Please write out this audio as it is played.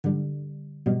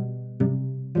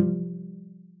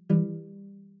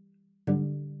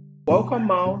Welcome,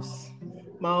 Mouse.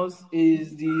 Mouse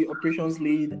is the operations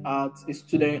lead at a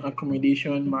student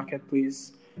accommodation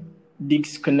marketplace,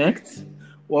 Dix Connect.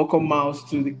 Welcome, Mouse,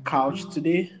 to the couch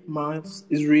today. Mouse,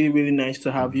 it's really, really nice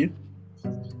to have you.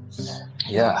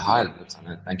 Yeah, hi,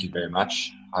 Lieutenant. Thank you very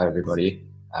much. Hi, everybody.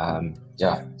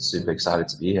 Super excited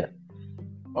to be here.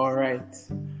 All right.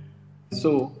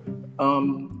 So,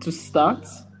 to start,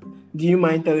 do you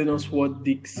mind telling us what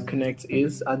Dix Connect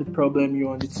is and the problem you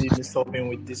want the team is solving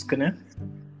with Dix Connect?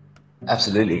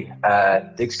 Absolutely.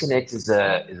 Dix Connect is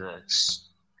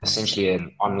essentially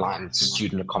an online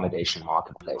student accommodation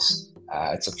marketplace.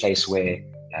 It's a place where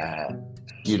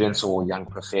students or young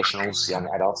professionals, young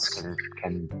adults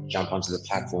can jump onto the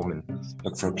platform and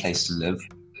look for a place to live.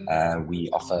 We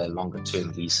offer longer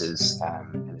term leases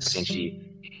and essentially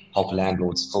help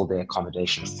landlords fill their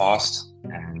accommodation fast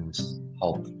and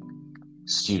help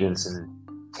students and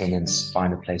tenants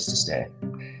find a place to stay.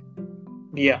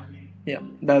 Yeah,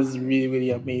 that's really, really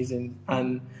amazing.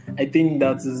 And I think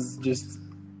that is just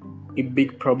a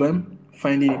big problem,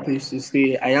 finding a place to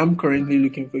stay. I am currently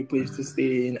looking for a place to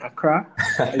stay in Accra.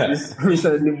 I just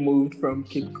recently moved from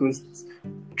Cape Coast,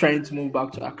 trying to move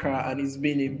back to Accra, and it's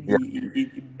been a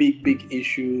big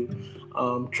issue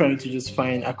trying to just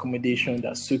find accommodation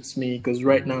that suits me, because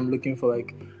right now I'm looking for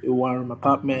like a one-room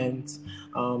apartment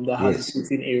that has a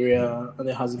sitting area and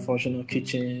it has a functional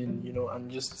kitchen, and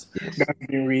just that's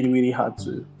been really, really hard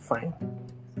to find.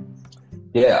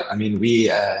 Yeah, I mean,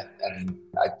 I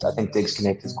think Dix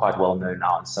Connect is quite well known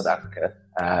now in South Africa.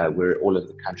 We're all over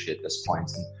the country at this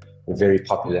point, and we're very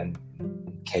popular in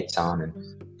Cape Town and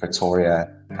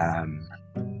Pretoria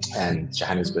and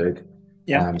Johannesburg,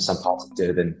 some parts of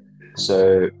Durban.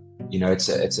 So,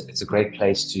 it's a great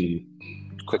place to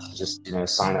quickly just,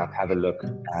 sign up, have a look,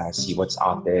 see what's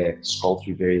out there, scroll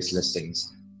through various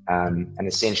listings, and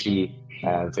essentially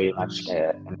very much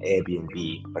an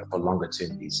Airbnb, but for longer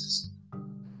term leases.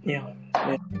 Yeah.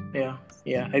 I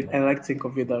like to think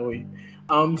of it that way.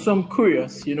 So I'm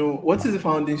curious, what is the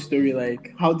founding story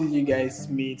like? How did you guys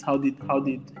meet? How did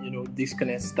Dix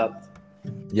Connect start?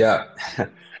 Yeah,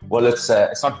 well, it's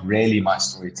not really my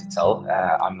story to tell.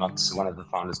 I'm not one of the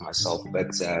founders myself, but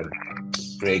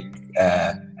Greg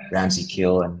Ramsey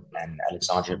Keel and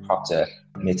Alexandria Proctor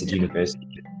met at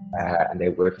university, and they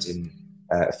worked in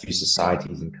a few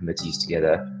societies and committees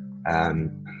together.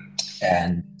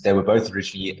 And they were both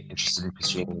originally interested in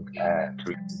pursuing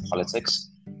careers in politics.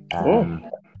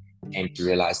 Came to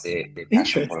realize their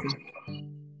passion for it.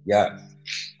 Yeah.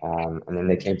 And then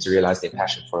they came to realize their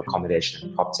passion for accommodation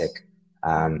and prop tech.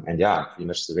 Pretty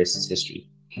much the rest is history.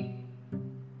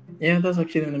 Yeah, that's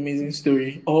actually an amazing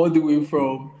story. All the way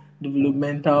from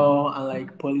developmental and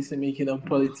like policy making and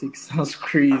politics. Sounds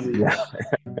crazy. Yeah,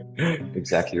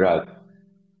 exactly right.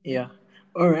 Yeah.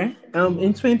 All right.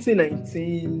 In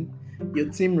 2019,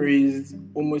 your team raised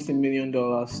almost $1 million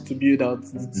to build out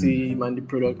the team and the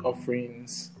product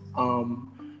offerings.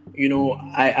 I'm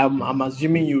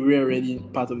assuming you were already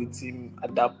part of the team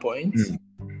at that point.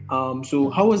 So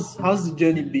how's the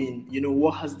journey been?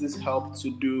 What has this helped to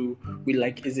do with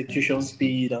like execution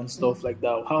speed and stuff like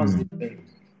that? How has it been?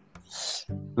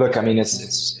 Look, I mean,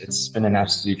 it's been an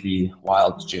absolutely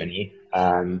wild journey.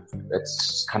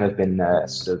 It's kind of been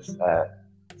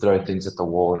throw things at the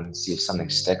wall and see if something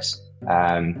sticks.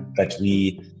 But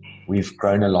we've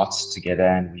grown a lot together,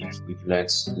 and we've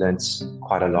learned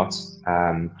quite a lot.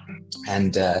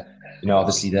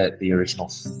 Obviously the original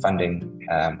funding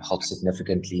helped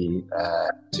significantly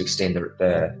to extend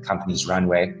the company's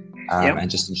runway and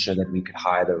just ensure that we could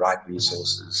hire the right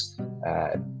resources,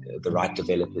 the right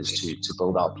developers to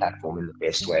build our platform in the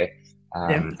best way,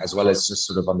 as well as just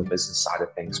sort of on the business side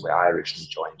of things where I originally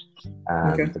joined,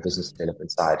 the business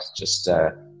development side, just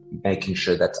making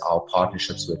sure that our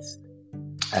partnerships with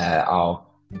our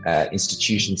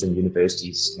institutions and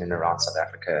universities in and around South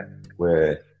Africa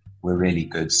were really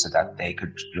good, so that they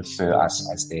could refer us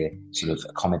as their sort of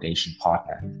accommodation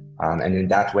partner. And in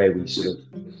that way, we sort of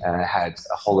had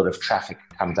a whole lot of traffic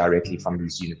come directly from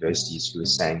these universities who were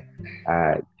saying,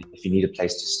 if you need a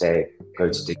place to stay, go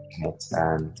to Dix Connect,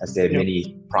 as there are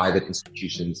many private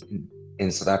institutions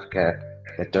in South Africa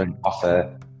that don't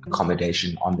offer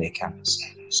accommodation on their campus.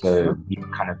 So we were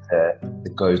kind of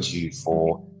the go-to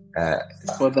for that.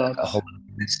 A whole lot of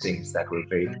listings that were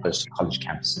very close to college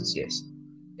campuses, yes.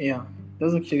 Yeah,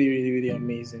 that's actually really, really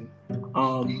amazing.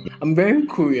 I'm very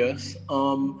curious.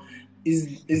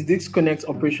 Is Dix Connect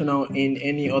operational in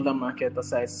any other market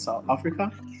besides South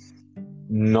Africa?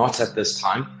 Not at this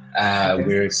time.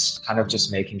 We're kind of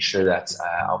just making sure that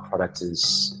our product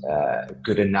is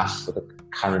good enough for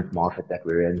current market that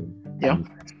we're in, Yeah.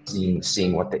 and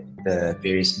seeing what the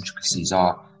various intricacies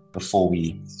are before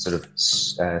we sort of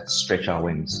stretch our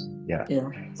wings. Yeah. Yeah.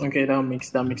 Okay, that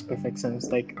makes perfect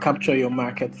sense. Like capture your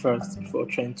market first before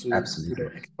trying to Absolutely.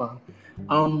 expand.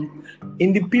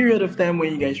 In the period of time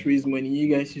when you guys raised money, you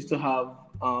guys used to have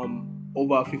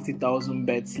over 50,000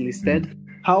 bets listed.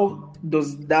 How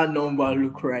does that number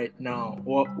look right now?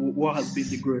 What has been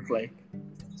the growth like?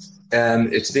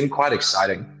 It's been quite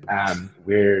exciting.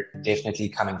 We're definitely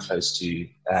coming close to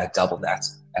double that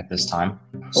at this time.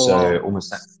 So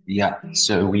almost, yeah.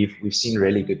 So we've seen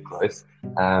really good growth.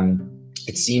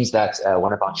 It seems that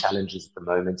one of our challenges at the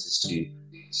moment is to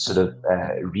sort of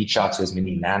reach out to as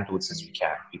many landlords as we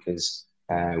can, because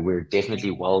we're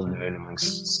definitely well known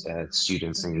amongst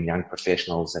students and young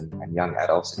professionals and young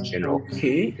adults in general.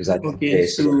 Okay. Because Okay.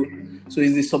 So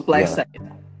is the supply side?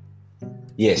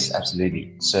 Yes,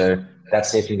 absolutely. So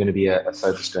that's definitely going to be a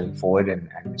focus going forward, and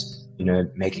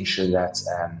making sure that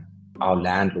our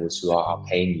landlords, who are our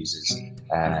paying users,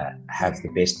 have the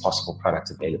best possible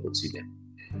product available to them.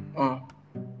 Oh,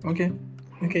 okay.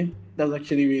 That's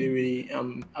actually really, really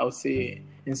I would say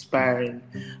inspiring.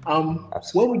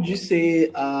 What would you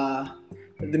say are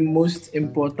the most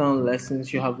important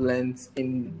lessons you have learned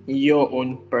in your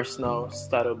own personal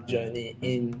startup journey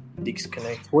in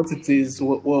DixConnect? What it is,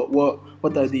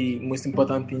 what are the most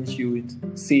important things you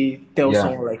would say, tell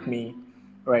someone like me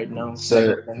right now?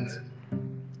 So,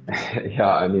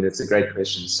 yeah, I mean, it's a great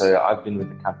question. So I've been with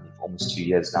the company for almost 2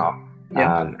 years now.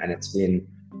 And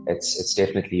it's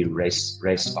definitely raced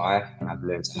by, and I've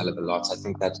learned a hell of a lot. I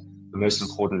think that the most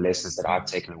important lessons that I've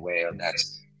taken away are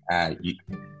that you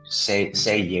say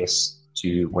yes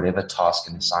to whatever task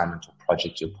and assignment or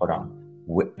project you're put on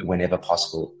whenever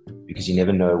possible, because you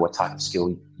never know what type of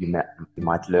skill you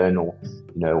might learn, or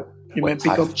what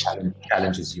type of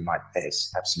challenges you might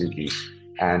face. Absolutely.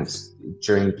 And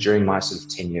during my sort of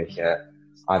tenure here,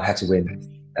 I've had to wear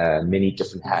many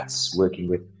different hats, working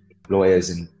with lawyers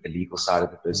in the legal side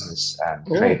of the business,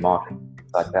 trademark,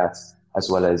 things like that, as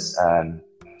well as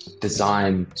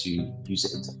design to user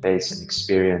interface and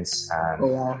experience,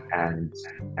 and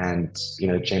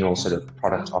general sort of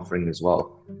product offering as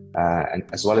well, and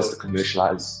as well as the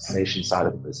commercialization side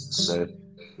of the business. So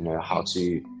how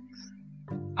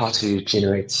to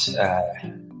generate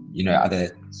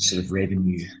other sort of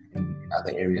revenue in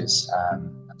other areas.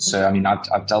 So I mean,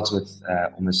 I've dealt with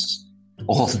almost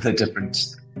all the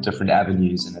different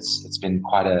avenues, and it's been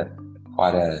quite a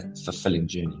fulfilling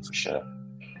journey for sure.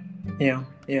 Yeah,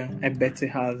 I bet it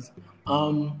has.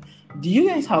 Do you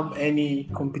guys have any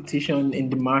competition in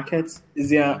the market?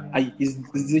 Is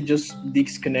it just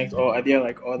DixConnect, or are there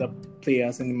like other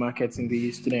players in the market, in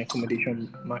the student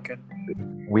accommodation market?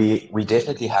 We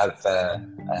definitely have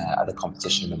other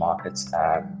competition in the market,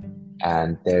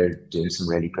 and they're doing some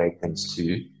really great things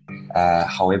too.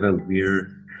 However, we're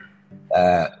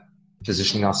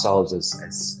positioning ourselves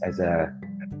as a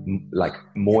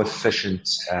more efficient,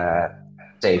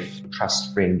 safe,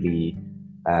 trustworthy,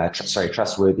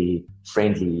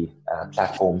 friendly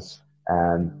platform,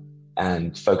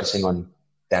 and focusing on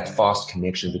that fast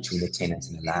connection between the tenant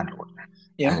and the landlord.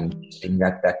 Yeah. And being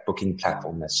that booking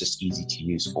platform that's just easy to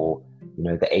use for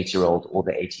the 8-year-old or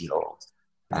the 80-year-old.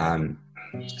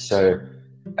 So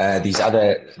these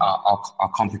other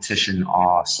our competition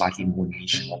are slightly more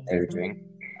niche in what they're doing,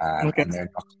 and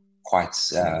they're not quite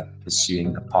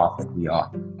pursuing the path that we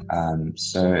are.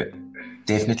 So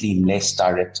definitely less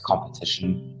direct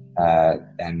competition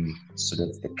than sort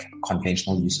of the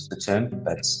conventional use of the term,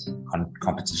 but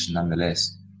competition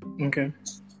nonetheless. Okay.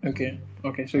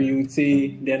 So you would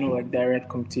say they're not like direct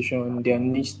competition; they are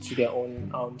niche to their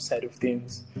own side of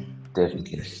things.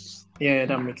 Definitely. Yeah,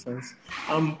 that makes sense.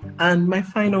 And my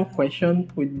final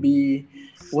question would be,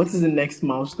 what is the next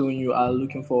milestone you are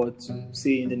looking forward to,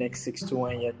 say in the next 6 to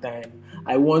 1 year time?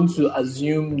 I want to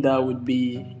assume that would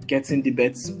be getting the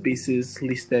bet spaces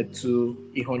listed to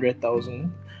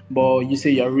 100,000, but you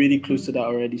say you're really close to that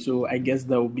already. So I guess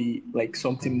that would be like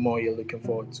something more you're looking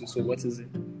forward to. So what is it?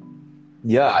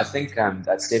 Yeah, I think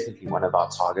that's definitely one of our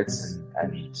targets,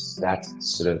 and that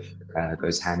sort of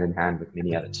goes hand in hand with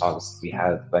many other targets that we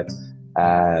have. But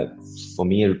for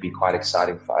me, it would be quite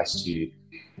exciting for us to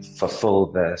fulfill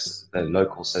the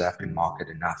local South African market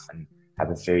enough and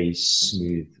have a very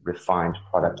smooth, refined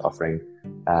product offering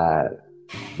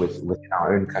within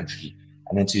our own country,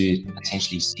 and then to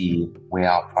potentially see where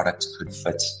our product could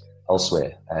fit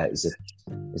elsewhere.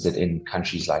 Is it in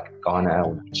countries like Ghana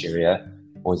or Nigeria,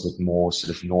 or is it more sort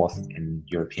of north in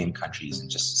European countries, and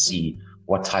just see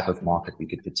what type of market we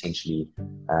could potentially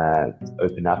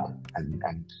open up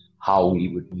and how we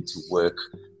would need to work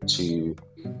to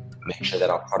make sure that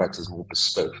our product is more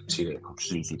bespoke to a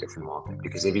completely different market,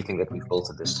 because everything that we've built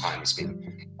at this time has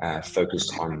been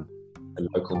focused on a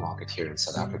local market here in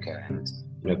South Africa.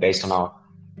 And based on our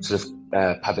sort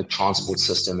of public transport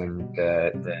system and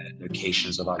the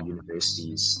locations of our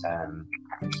universities,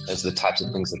 those are the types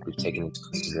of things that we've taken into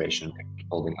consideration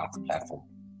building out the platform.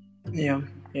 Yeah,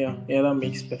 that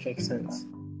makes perfect sense.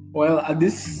 Well, at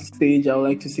this stage, I would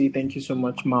like to say thank you so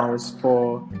much, Miles,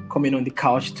 for coming on the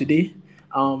couch today.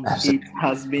 It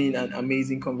has been an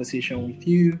amazing conversation with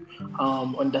you,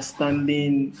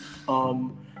 understanding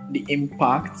the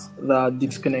impact that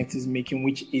Disconnect is making,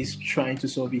 which is trying to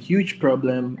solve a huge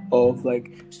problem of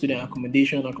like student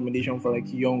accommodation for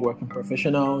like young working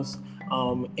professionals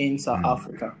in South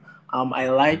Africa. I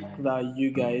like that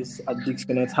you guys at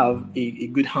Disconnect have a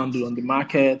good handle on the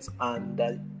market, and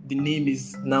that the name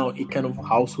is now a kind of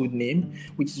household name,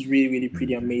 which is really, really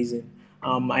pretty amazing.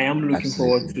 I am looking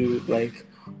forward to like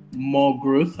more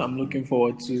growth. I'm looking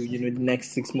forward to the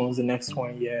next 6 months, the next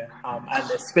 1 year,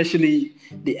 and especially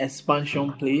the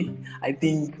expansion play. I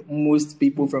think most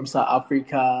people from South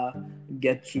Africa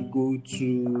get to go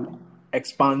to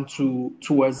expand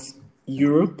towards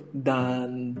Europe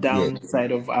than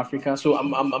downside of Africa. So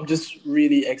I'm just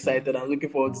really excited. I'm looking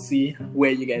forward to see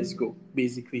where you guys go,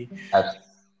 basically.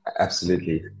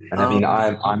 Absolutely. And I mean,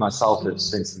 I myself have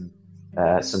spent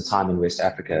some time in West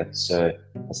Africa, so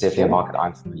it's definitely a market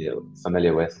I'm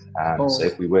familiar with. So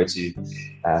if we were to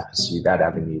pursue that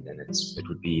avenue, then it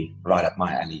would be right up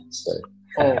my alley. So.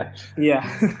 Yeah,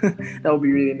 that would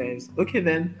be really nice. Okay,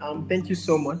 then. Thank you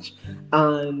so much,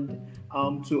 and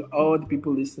to all the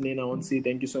people listening, I want to say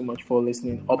thank you so much for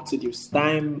listening up to this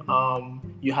time.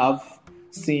 You have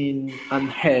seen and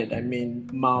heard,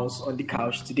 Miles on the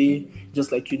couch today.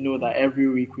 Just like that every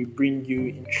week we bring you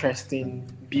interesting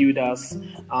builders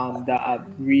that are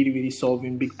really, really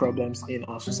solving big problems in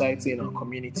our society, in our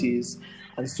communities.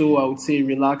 And so I would say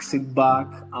relax, sit back,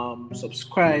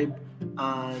 subscribe,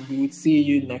 and we would see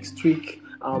you next week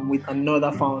with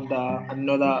another founder,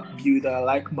 another builder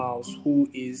like Miles, who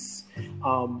is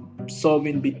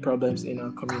solving big problems in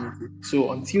our community.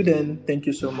 So until then, thank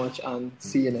you so much and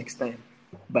see you next time.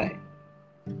 Bye.